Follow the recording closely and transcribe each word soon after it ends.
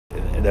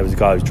there was a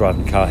guy who was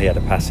driving the car. He had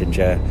a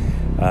passenger.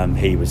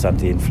 He was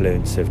under the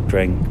influence of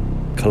drink,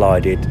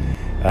 collided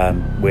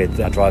with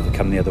a driver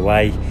coming the other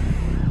way.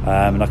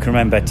 And I can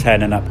remember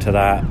turning up to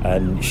that,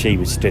 and she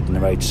was stood in the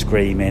road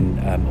screaming.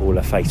 All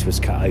her face was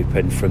cut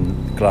open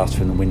from glass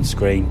from the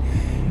windscreen,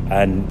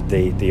 and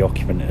the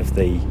occupant of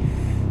the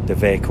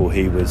vehicle,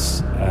 who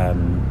was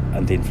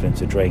under the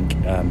influence of drink,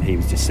 he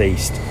was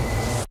deceased.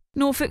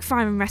 Norfolk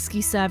Fire and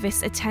Rescue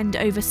Service attend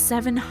over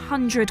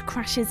 700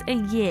 crashes a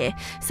year,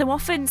 so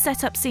often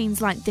set up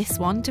scenes like this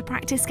one to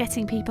practice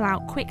getting people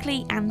out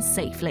quickly and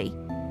safely.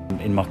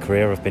 In my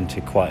career I've been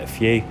to quite a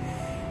few,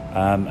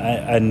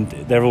 and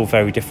they're all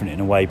very different in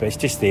a way, but it's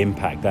just the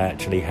impact they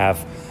actually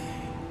have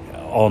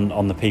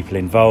on the people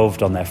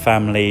involved, on their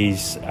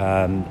families,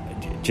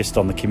 just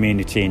on the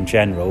community in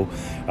general,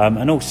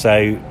 and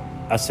also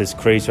us as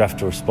crews who have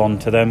to respond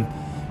to them.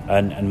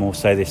 And more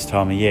so this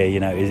time of year,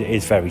 it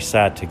is very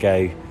sad to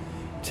go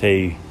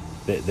to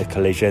the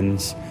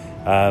collisions,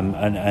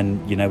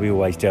 and we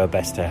always do our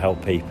best to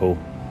help people.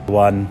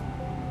 One,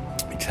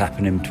 which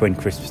happened in between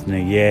Christmas and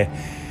New Year,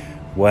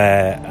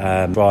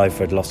 where the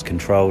driver had lost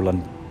control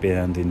and been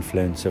under the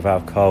influence of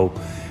alcohol,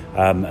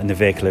 and the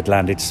vehicle had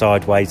landed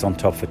sideways on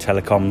top of a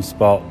telecoms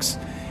box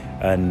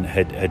and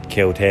had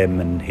killed him,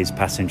 and his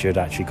passenger had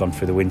actually gone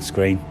through the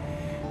windscreen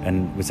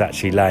and was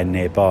actually laying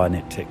nearby, and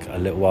it took a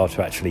little while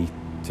to actually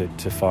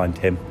to find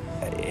him.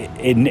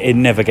 It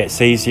never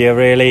gets easier,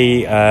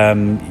 really. Like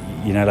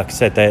I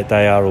said,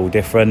 they are all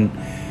different.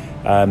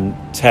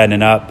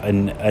 Turning up,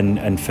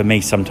 and for me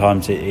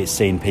sometimes it's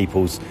seeing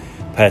people's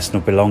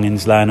personal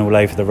belongings laying all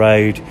over the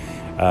road.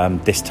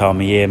 This time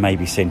of year,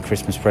 maybe seeing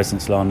Christmas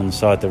presents lying on the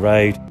side of the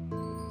road.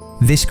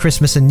 This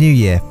Christmas and New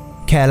Year,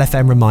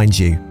 KLFM reminds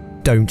you,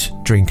 don't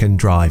drink and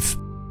drive.